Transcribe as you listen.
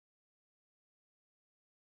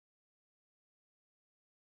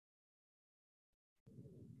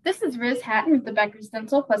This is Riz Hatton with the Becker's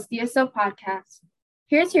Dental plus DSO podcast.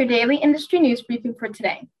 Here's your daily industry news briefing for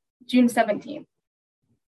today, June 17th.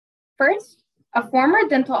 First, a former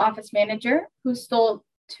dental office manager who stole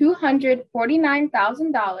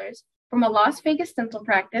 $249,000 from a Las Vegas dental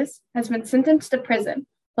practice has been sentenced to prison,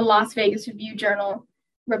 the Las Vegas Review-Journal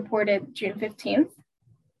reported June 15th.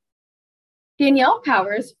 Danielle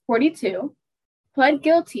Powers, 42, pled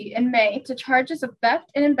guilty in May to charges of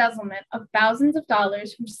theft and embezzlement of thousands of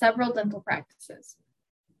dollars from several dental practices.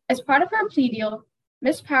 As part of her plea deal,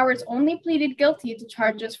 Ms. Powers only pleaded guilty to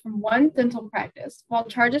charges from one dental practice, while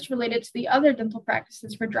charges related to the other dental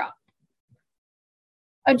practices were dropped.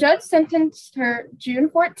 A judge sentenced her June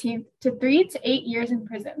 14th to 3 to 8 years in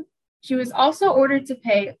prison. She was also ordered to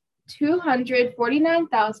pay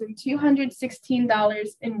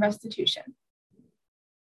 $249,216 in restitution.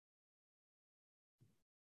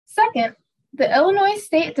 Second, the Illinois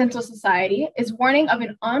State Dental Society is warning of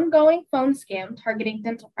an ongoing phone scam targeting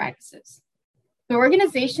dental practices. The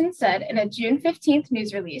organization said in a June 15th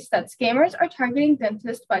news release that scammers are targeting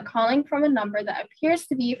dentists by calling from a number that appears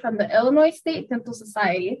to be from the Illinois State Dental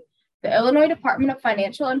Society, the Illinois Department of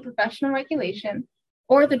Financial and Professional Regulation,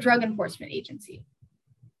 or the Drug Enforcement Agency.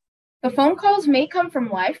 The phone calls may come from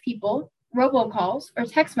live people, robocalls, or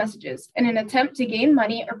text messages in an attempt to gain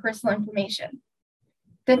money or personal information.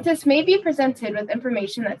 Dentists may be presented with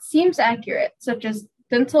information that seems accurate, such as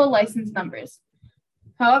dental license numbers.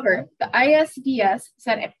 However, the ISDS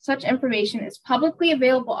said such information is publicly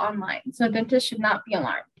available online, so dentists should not be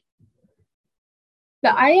alarmed. The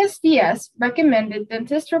ISDS recommended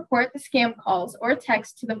dentists report the scam calls or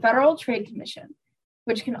texts to the Federal Trade Commission,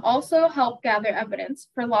 which can also help gather evidence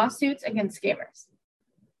for lawsuits against scammers.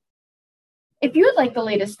 If you would like the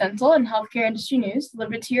latest dental and healthcare industry news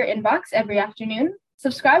delivered to your inbox every afternoon,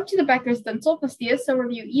 subscribe to the Becker's Dental plus DSO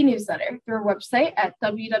Review e-newsletter through our website at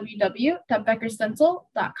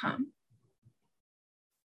www.beckersdental.com.